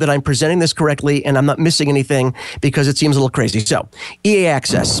sure that I'm presenting this correctly and I'm not missing anything, because it seems a little crazy. So, EA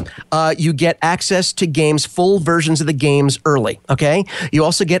Access, you get access to games, full versions of the games early. Okay. You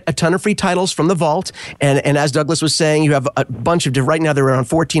also get a ton of free titles from the Vault, and as Douglas was saying, you have a bunch of right now there are around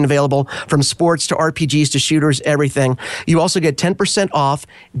 14 available, from sports to RPGs to shooters, everything. You also get 10% off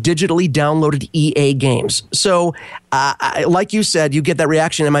digitally downloaded EA games. So, like you said, you get that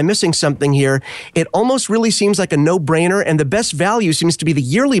reaction. Am I missing something here? It almost really seems like a no-brainer, and the best value seems to be the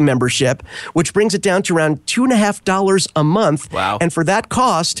yearly membership, which brings it down to around $2.50 a month. Wow! And for that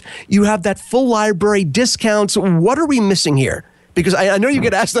cost, you have that full library, discounts. What are we missing here? Because I know you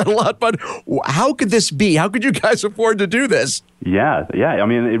get asked that a lot, but how could this be? How could you guys afford to do this? Yeah. I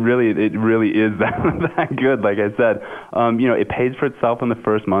mean, it really is that good. Like I said, it pays for itself in the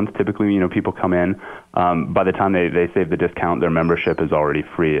first month. Typically, people come in. By the time they save the discount, their membership is already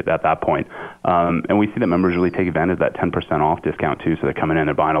free at that point. And we see that members really take advantage of that 10% off discount too. So they're coming in,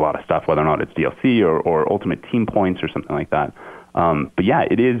 they're buying a lot of stuff, whether or not it's DLC or Ultimate Team Points or something like that. But yeah,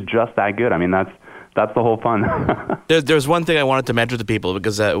 it is just that good. I mean, that's the whole fun. There's one thing I wanted to mention to people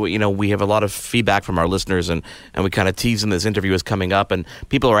because we have a lot of feedback from our listeners, and we kind of teasing this interview is coming up, and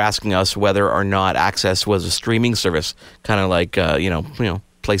people are asking us whether or not Access was a streaming service, kind of like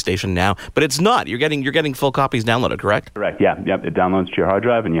PlayStation Now, but it's not. You're getting full copies downloaded, correct? Correct. Yeah. Yep. It downloads to your hard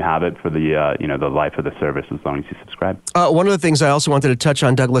drive, and you have it for the the life of the service as long as you subscribe. One of the things I also wanted to touch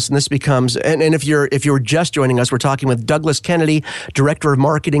on, Douglas, and this becomes, and if you're just joining us, we're talking with Douglas Kennedy, Director of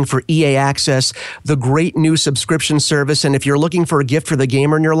Marketing for EA Access, the great new subscription service. And if you're looking for a gift for the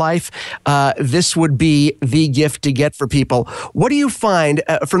gamer in your life, this would be the gift to get for people. What do you find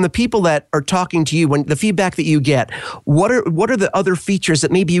from the people that are talking to you, when the feedback that you get? What are the other features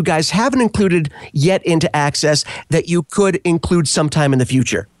that maybe you guys haven't included yet into Access that you could include sometime in the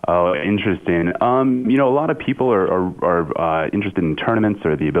future? Oh, interesting. A lot of people are interested in tournaments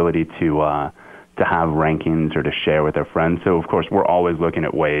or the ability to have rankings or to share with their friends. So, of course, we're always looking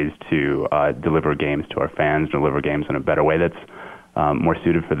at ways to deliver games to our fans, deliver games in a better way that's more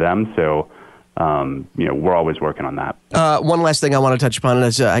suited for them. So, we're always working on that. One last thing I want to touch upon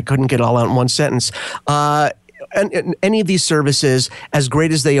is I couldn't get it all out in one sentence. And any of these services, as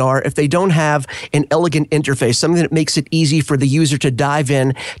great as they are, if they don't have an elegant interface, something that makes it easy for the user to dive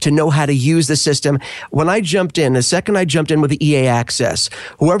in, to know how to use the system. The second I jumped in with the EA Access,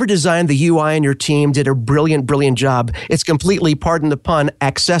 whoever designed the UI in your team did a brilliant, brilliant job. It's completely, pardon the pun,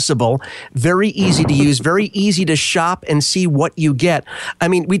 accessible, very easy to use, very easy to shop and see what you get. I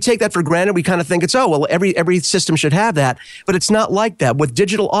mean, we take that for granted. We kind of think it's, every system should have that, but it's not like that. With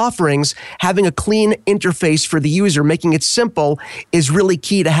digital offerings, having a clean interface for the user, making it simple, is really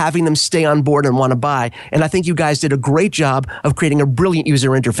key to having them stay on board and want to buy. And I think you guys did a great job of creating a brilliant user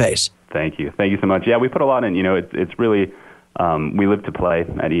interface. Thank you. Thank you so much. Yeah, we put a lot in. It's really, we live to play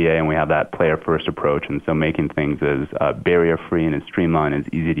at EA, and we have that player-first approach. And so making things as barrier-free and as streamlined, as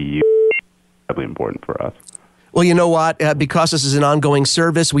easy to use, is incredibly important for us. Well, you know what? Because this is an ongoing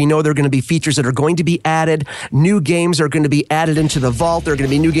service, we know there are going to be features that are going to be added. New games are going to be added into the vault. There are going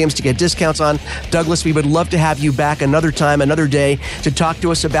to be new games to get discounts on. Douglas, we would love to have you back another time, another day, to talk to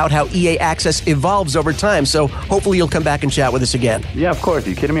us about how EA Access evolves over time. So hopefully you'll come back and chat with us again. Yeah, of course. Are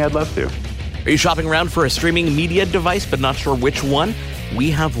you kidding me? I'd love to. Are you shopping around for a streaming media device but not sure which one? We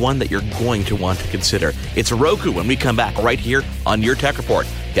have one that you're going to want to consider. It's Roku when we come back right here on Your Tech Report.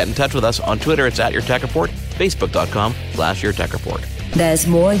 Get in touch with us on Twitter. It's at Your Tech Report, Facebook.com/Your Tech Report. There's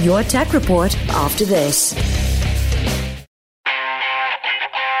more Your Tech Report after this.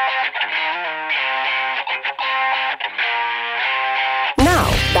 Now,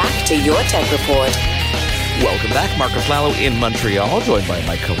 back to Your Tech Report. Welcome back. Mark Aflalo in Montreal, joined by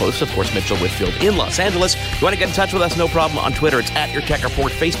my co-host, of course, Mitchell Whitfield in Los Angeles. You want to get in touch with us? No problem. On Twitter, it's at Your Tech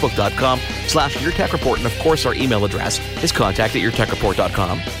Report, Facebook.com/Your Tech Report. And, of course, our email address is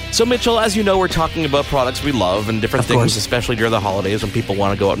contact@YourTechReport.com. So, Mitchell, as you know, we're talking about products we love and different things, especially during the holidays when people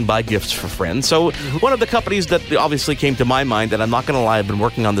want to go out and buy gifts for friends. So, one of the companies that obviously came to my mind, and I'm not going to lie, I've been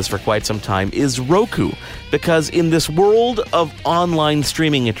working on this for quite some time, is Roku. Because in this world of online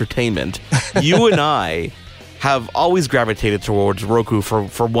streaming entertainment, you and I have always gravitated towards Roku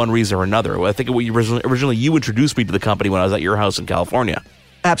for one reason or another. I think originally you introduced me to the company when I was at your house in California.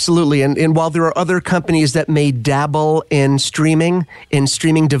 Absolutely. And while there are other companies that may dabble in streaming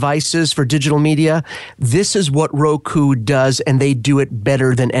devices for digital media, this is what Roku does, and they do it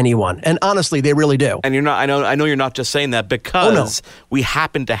better than anyone. And honestly, they really do. And you're not, I know you're not just saying that because we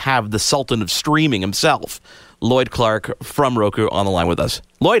happen to have the Sultan of streaming himself, Lloyd Clark from Roku, on the line with us.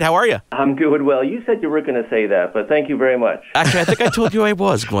 Lloyd, how are you? I'm doing well. You said you were going to say that, but thank you very much. Actually, I think I told you I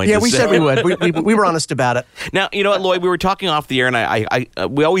was going to say. Yeah, we said we would. We were honest about it. Now, you know what, Lloyd? We were talking off the air,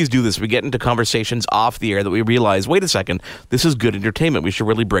 and we always do this. We get into conversations off the air that we realize, wait a second, this is good entertainment. We should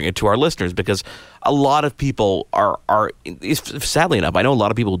really bring it to our listeners because a lot of people are sadly enough, I know a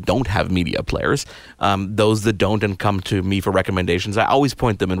lot of people don't have media players. Those that don't and come to me for recommendations, I always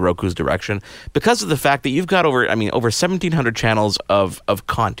point them in Roku's direction because of the fact that you've got over 1,700 channels of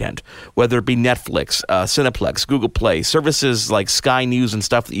content, whether it be Netflix, Cineplex, Google Play, services like Sky News and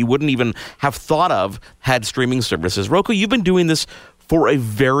stuff that you wouldn't even have thought of had streaming services. Roku, you've been doing this for a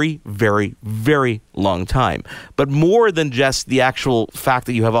very, very, very long time. But more than just the actual fact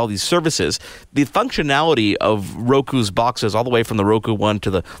that you have all these services, the functionality of Roku's boxes, all the way from the Roku 1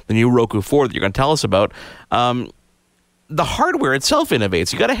 to the new Roku 4 that you're going to tell us about, the hardware itself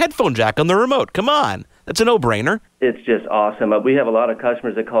innovates. You got a headphone jack on the remote. Come on. That's a no-brainer. It's just awesome. We have a lot of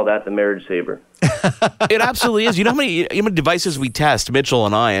customers that call that the marriage saver. It absolutely is. You know how many devices we test, Mitchell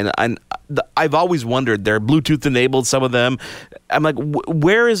and I, and I've always wondered, they're Bluetooth enabled, some of them. I'm like,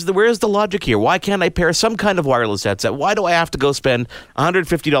 where is the logic here? Why can't I pair some kind of wireless headset? Why do I have to go spend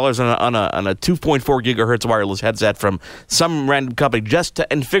 $150 on a 2.4 gigahertz wireless headset from some random company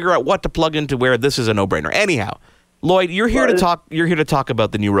and figure out what to plug into where? This is a no-brainer. Anyhow, Lloyd, you're here to talk. You're here to talk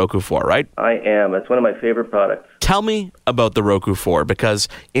about the new Roku 4, right? I am. It's one of my favorite products. Tell me about the Roku 4, because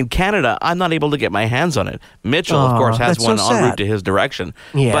in Canada, I'm not able to get my hands on it. Mitchell, of course, has one en route to his direction.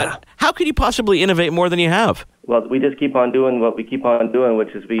 Yeah. But how could you possibly innovate more than you have? Well, we just keep on doing what we keep on doing,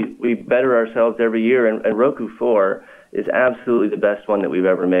 which is we better ourselves every year. And Roku 4 is absolutely the best one that we've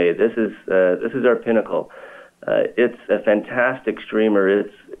ever made. This is our pinnacle. It's a fantastic streamer.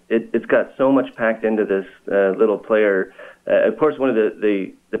 It's got so much packed into this little player. Of course, one of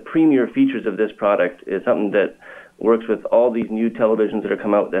the premier features of this product is something that works with all these new televisions that are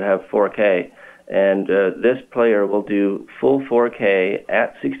come out that have 4K. And this player will do full 4K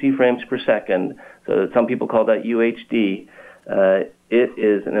at 60 frames per second. So some people call that UHD. It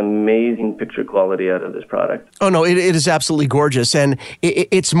is an amazing picture quality out of this product. Oh, no, it is absolutely gorgeous. And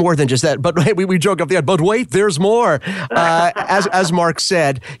it's more than just that. But we joke up the end, but wait, there's more. As Mark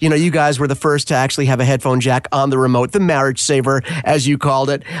said, you guys were the first to actually have a headphone jack on the remote, the marriage saver, as you called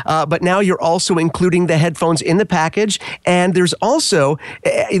it. But now you're also including the headphones in the package. And there's also,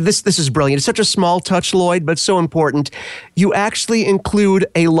 this is brilliant. It's such a small touch, Lloyd, but so important. You actually include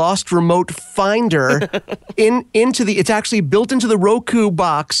a lost remote finder it's actually built into the Roku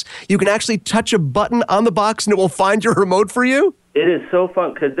box. You can actually touch a button on the box and it will find your remote for you. It is so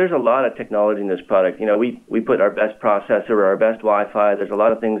fun because there's a lot of technology in this product. We put our best processor, our best Wi-Fi. There's a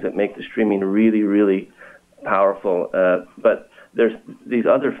lot of things that make the streaming really, really powerful. But there's these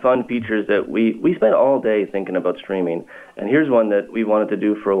other fun features that we spend all day thinking about streaming. And here's one that we wanted to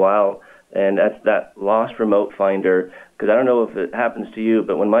do for a while, and that's that lost remote finder. Because I don't know if it happens to you,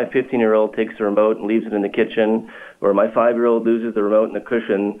 but when my 15-year-old takes the remote and leaves it in the kitchen, or my 5-year-old loses the remote in the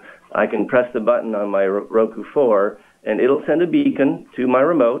cushion, I can press the button on my Roku 4, and it'll send a beacon to my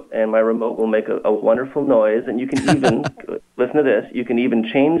remote, and my remote will make a wonderful noise. And you can even, listen to this, you can even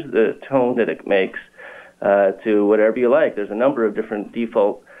change the tone that it makes to whatever you like. There's a number of different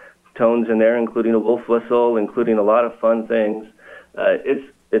default tones in there, including a wolf whistle, including a lot of fun things.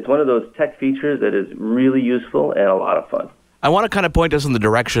 It's one of those tech features that is really useful and a lot of fun. I want to kind of point us in the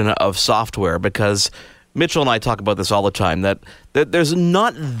direction of software, because Mitchell and I talk about this all the time, that there's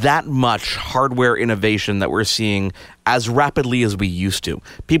not that much hardware innovation that we're seeing as rapidly as we used to.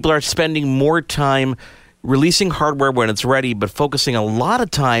 People are spending more time releasing hardware when it's ready, but focusing a lot of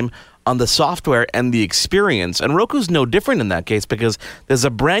time on the software and the experience. And Roku's no different in that case, because there's a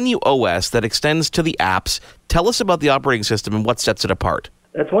brand new OS that extends to the apps. Tell us about the operating system and what sets it apart.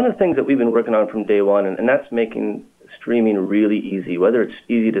 That's one of the things that we've been working on from day one, and that's making streaming really easy, whether it's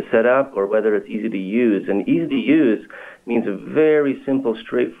easy to set up or whether it's easy to use. And easy to use means a very simple,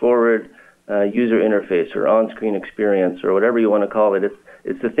 straightforward user interface or on-screen experience or whatever you want to call it.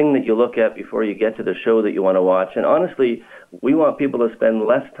 It's the thing that you look at before you get to the show that you want to watch. And honestly, we want people to spend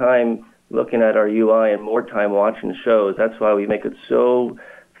less time looking at our UI and more time watching shows. That's why we make it so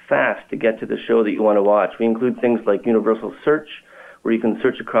fast to get to the show that you want to watch. We include things like universal search, where you can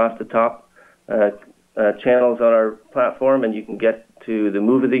search across the top channels on our platform and you can get to the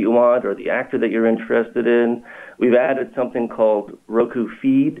movie that you want or the actor that you're interested in. We've added something called Roku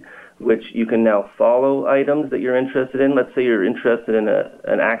Feed, which you can now follow items that you're interested in. Let's say you're interested in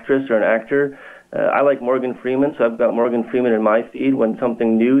an actress or an actor. I like Morgan Freeman, so I've got Morgan Freeman in my feed. When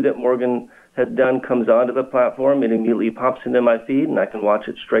something new that Morgan has done comes onto the platform, it immediately pops into my feed, and I can watch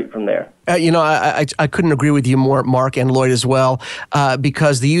it straight from there. I couldn't agree with you more, Mark and Lloyd as well,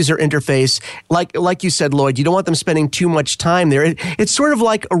 because the user interface, like you said, Lloyd, you don't want them spending too much time there. It's sort of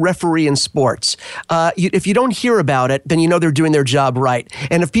like a referee in sports. If you don't hear about it, then you know they're doing their job right.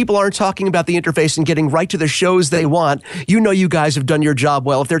 And if people aren't talking about the interface and getting right to the shows they want, you know you guys have done your job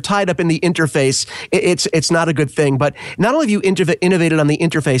well. If they're tied up in the interface, it's not a good thing. But not only have you innovated on the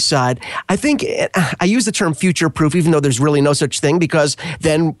interface side, I think I use the term future-proof, even though there's really no such thing, because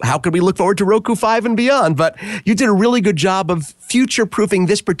then how could we look forward to Roku 5 and beyond? But you did a really good job of future-proofing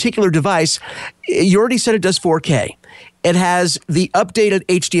this particular device. You already said it does 4K. It has the updated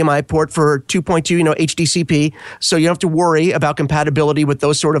HDMI port for 2.2, HDCP, so you don't have to worry about compatibility with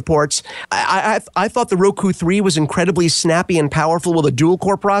those sort of ports. I thought the Roku 3 was incredibly snappy and powerful with a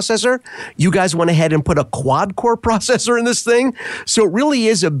dual-core processor. You guys went ahead and put a quad-core processor in this thing, so it really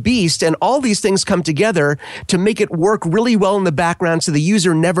is a beast, and all these things come together to make it work really well in the background so the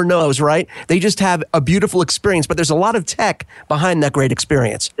user never knows, right? They just have a beautiful experience, but there's a lot of tech behind that great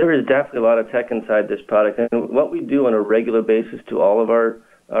experience. There is definitely a lot of tech inside this product, and what we do on a regular basis to all of our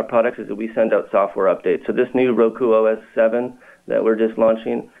products is that we send out software updates. So this new Roku OS 7 that we're just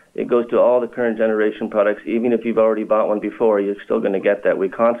launching, it goes to all the current generation products. Even if you've already bought one before, you're still going to get that. We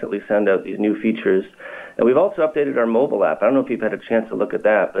constantly send out these new features. And we've also updated our mobile app. I don't know if you've had a chance to look at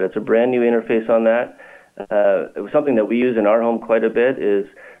that, but it's a brand new interface on that. It was something that we use in our home quite a bit, is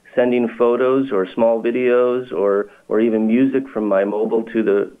sending photos or small videos or even music from my mobile to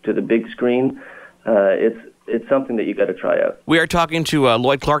the big screen. It's something that you got to try out. We are talking to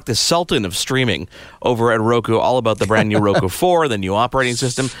Lloyd Clark, the Sultan of streaming over at Roku, all about the brand new Roku 4, the new operating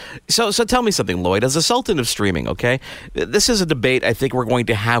system. So tell me something, Lloyd, as a Sultan of streaming, okay? This is a debate I think we're going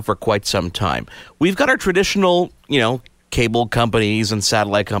to have for quite some time. We've got our traditional, cable companies and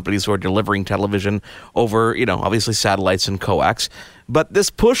satellite companies who are delivering television over, obviously satellites and coax. But this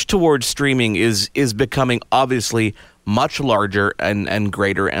push towards streaming is becoming obviously much larger and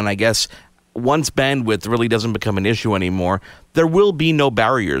greater, and I guess once bandwidth really doesn't become an issue anymore, there will be no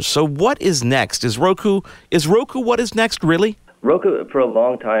barriers. So what is next? Is Roku what is next, really? Roku, for a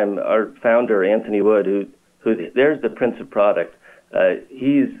long time, our founder, Anthony Wood, who there's the prince of product,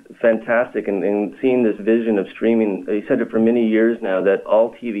 he's fantastic in seeing this vision of streaming. He said it for many years now that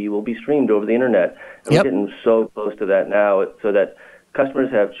all TV will be streamed over the internet. And We're getting so close to that now, so that customers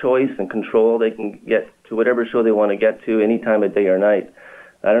have choice and control. They can get to whatever show they want to get to any time of day or night.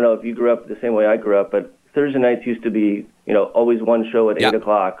 I don't know if you grew up the same way I grew up, but Thursday nights used to be, always one show at 8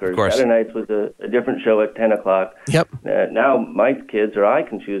 o'clock, or Saturday nights was a different show at 10 o'clock. Yep. Now my kids or I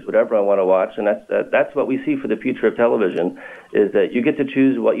can choose whatever I want to watch, and that's what we see for the future of television, is that you get to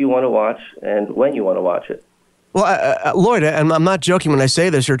choose what you want to watch and when you want to watch it. Well, Lloyd, and I'm not joking when I say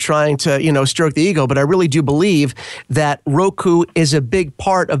this, you're trying to, stroke the ego, but I really do believe that Roku is a big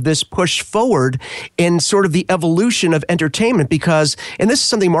part of this push forward in sort of the evolution of entertainment because, and this is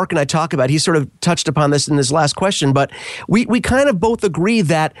something Mark and I talk about, he sort of touched upon this in his last question, but we kind of both agree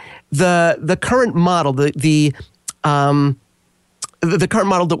that the current model, the current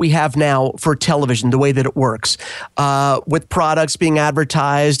model that we have now for television, the way that it works, with products being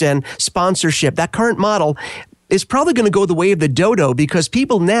advertised and sponsorship, that current model is probably going to go the way of the dodo because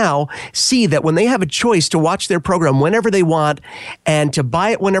people now see that when they have a choice to watch their program whenever they want and to buy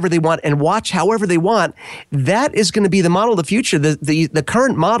it whenever they want and watch however they want, that is going to be the model of the future. The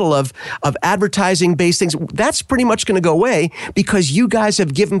current model of advertising-based things, that's pretty much going to go away because you guys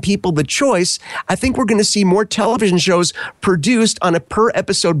have given people the choice. I think we're going to see more television shows produced on a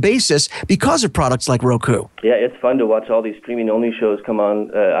per-episode basis because of products like Roku. Yeah, it's fun to watch all these streaming-only shows come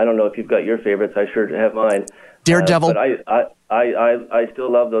on. I don't know if you've got your favorites. I sure have mine. Daredevil. But I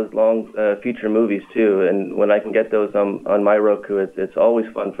still love those long feature movies too, and when I can get those on my Roku, it's always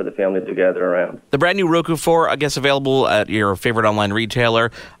fun for the family to gather around. The brand new Roku 4, I guess, available at your favorite online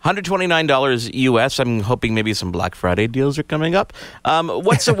retailer, $129 US. I'm hoping maybe some Black Friday deals are coming up.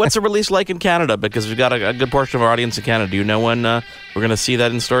 What's a release like in Canada? Because we've got a good portion of our audience in Canada. Do you know when we're going to see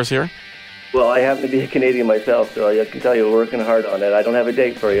that in stores here? Well, I happen to be a Canadian myself, so I can tell you we're working hard on it. I don't have a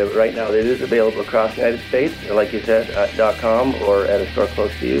date for you, but right now it is available across the United States, like you said, at .com or at a store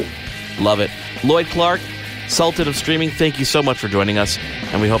close to you. Love it. Lloyd Clark, Sultan of Streaming, thank you so much for joining us,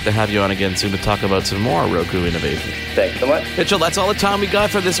 and we hope to have you on again soon to talk about some more Roku innovation. Thanks so much. Mitchell, that's all the time we got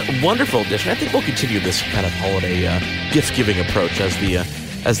for this wonderful edition. I think we'll continue this kind of holiday gift-giving approach as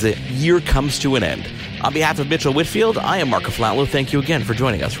the year comes to an end. On behalf of Mitchell Whitfield, I am Mark Aflalo. Thank you again for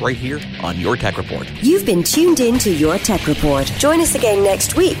joining us right here on Your Tech Report. You've been tuned in to Your Tech Report. Join us again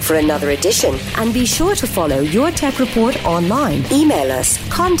next week for another edition. And be sure to follow Your Tech Report online. Email us,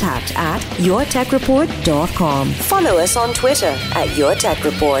 contact@YourTechReport.com. Follow us on Twitter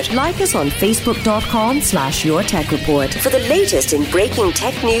 @YourTechReport. Like us on Facebook.com/YourTechReport. For the latest in breaking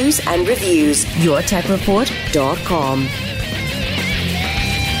tech news and reviews, YourTechReport.com.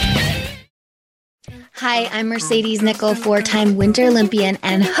 Hi, I'm Mercedes Nichol, four-time Winter Olympian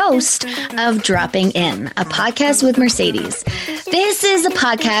and host of Dropping In, a podcast with Mercedes. This is a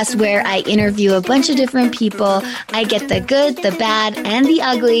podcast where I interview a bunch of different people. I get the good, the bad, and the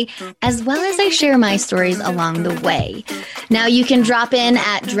ugly, as well as I share my stories along the way. Now you can drop in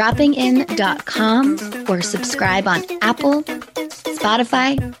at droppingin.com or subscribe on Apple,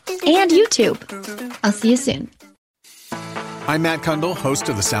 Spotify, and YouTube. I'll see you soon. I'm Matt Kundle, host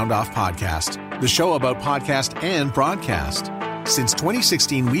of the Sound Off Podcast, the show about podcast and broadcast. Since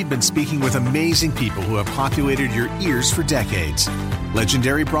 2016, we've been speaking with amazing people who have populated your ears for decades.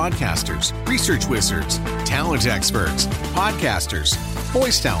 Legendary broadcasters, research wizards, talent experts, podcasters,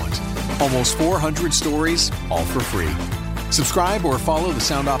 voice talent. Almost 400 stories, all for free. Subscribe or follow the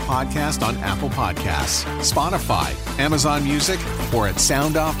Sound Off Podcast on Apple Podcasts, Spotify, Amazon Music, or at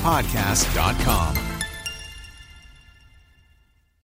soundoffpodcast.com.